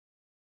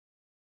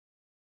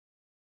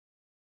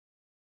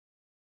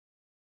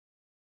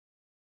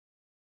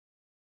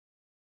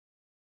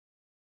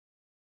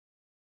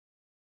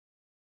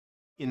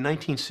In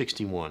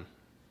 1961,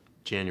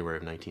 January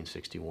of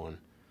 1961,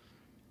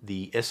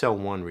 the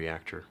SL-1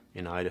 reactor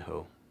in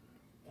Idaho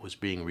was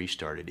being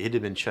restarted. It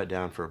had been shut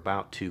down for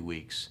about 2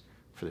 weeks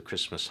for the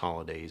Christmas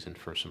holidays and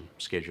for some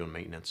scheduled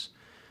maintenance.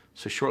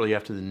 So shortly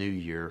after the new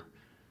year,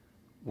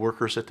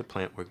 workers at the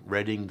plant were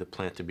readying the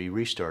plant to be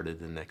restarted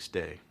the next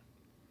day.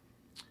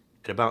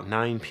 At about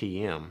 9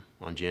 p.m.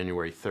 on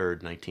January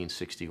 3rd,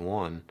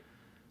 1961,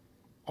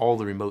 all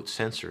the remote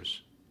sensors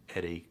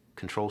at a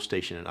control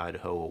station in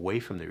Idaho away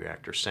from the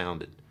reactor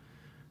sounded.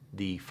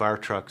 The fire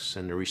trucks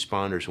and the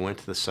responders went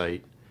to the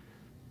site,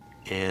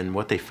 and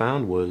what they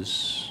found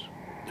was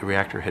the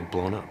reactor had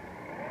blown up.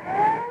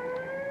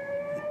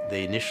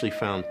 They initially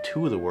found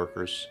 2 of the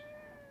workers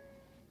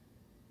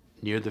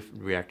near the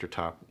reactor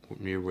top,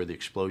 near where the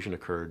explosion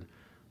occurred.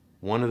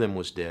 One of them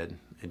was dead,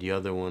 and the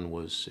other one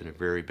was in a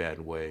very bad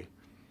way.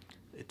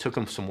 It took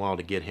them some while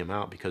to get him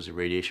out because the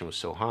radiation was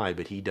so high,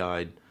 but he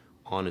died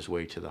on his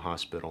way to the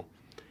hospital.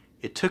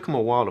 It took him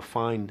a while to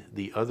find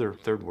the other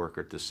third worker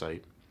at the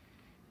site.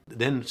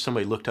 Then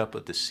somebody looked up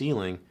at the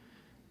ceiling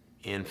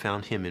and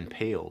found him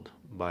impaled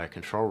by a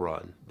control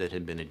rod that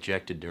had been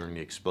ejected during the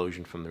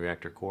explosion from the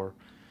reactor core,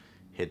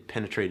 had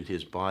penetrated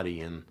his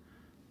body and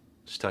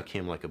stuck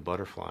him like a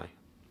butterfly,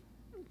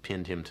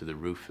 pinned him to the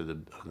roof of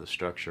the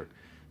structure,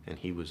 and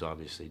he was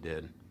obviously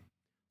dead.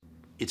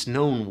 It's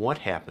known what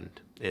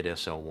happened at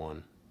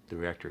SL-1. The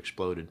reactor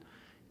exploded.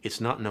 It's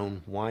not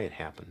known why it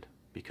happened,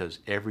 because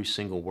every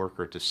single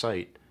worker at the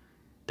site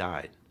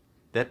died.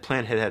 That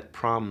plant had had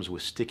problems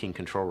with sticking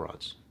control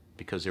rods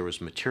because there was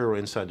material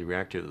inside the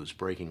reactor that was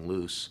breaking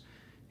loose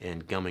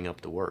and gumming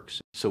up the works.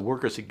 So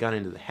workers had got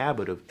into the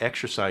habit of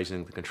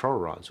exercising the control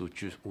rods,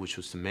 which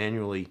was to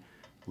manually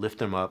lift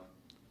them up,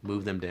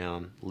 move them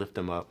down, lift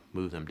them up,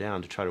 move them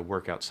down to try to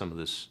work out some of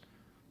this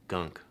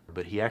gunk.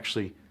 But he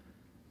actually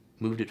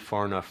moved it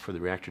far enough for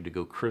the reactor to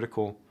go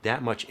critical.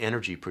 That much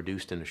energy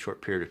produced in a short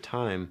period of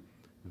time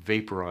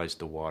vaporized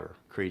the water,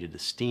 created a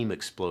steam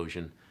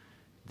explosion.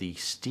 The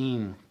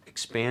steam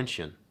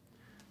expansion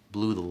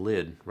blew the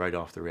lid right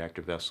off the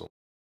reactor vessel.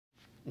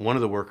 One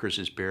of the workers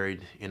is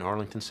buried in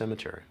Arlington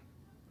Cemetery.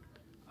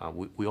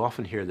 We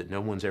often hear that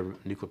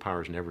nuclear power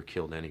has never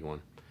killed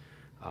anyone.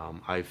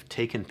 I've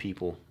taken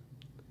people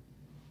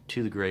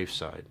to the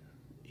graveside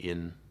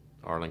in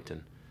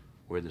Arlington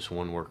where this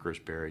one worker is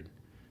buried,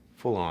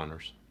 full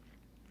honors.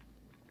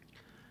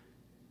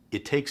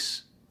 It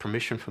takes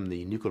permission from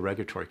the Nuclear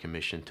Regulatory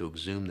Commission to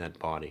exhume that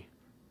body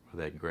or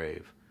that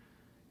grave.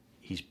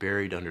 He's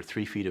buried under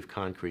 3 feet of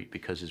concrete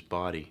because his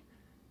body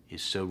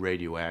is so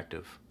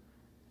radioactive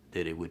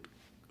that it would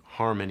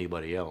harm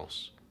anybody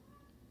else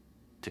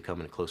to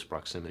come in close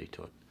proximity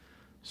to it.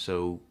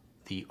 So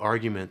the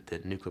argument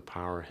that nuclear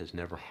power has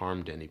never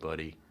harmed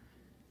anybody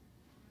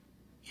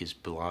is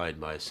belied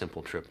by a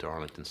simple trip to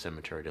Arlington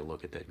Cemetery to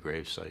look at that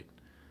gravesite.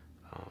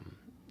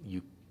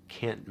 You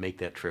can't make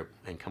that trip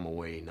and come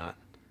away not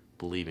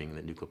believing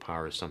that nuclear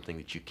power is something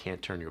that you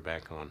can't turn your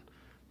back on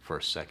for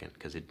a second,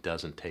 because it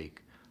doesn't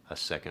take a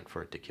second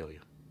for it to kill you.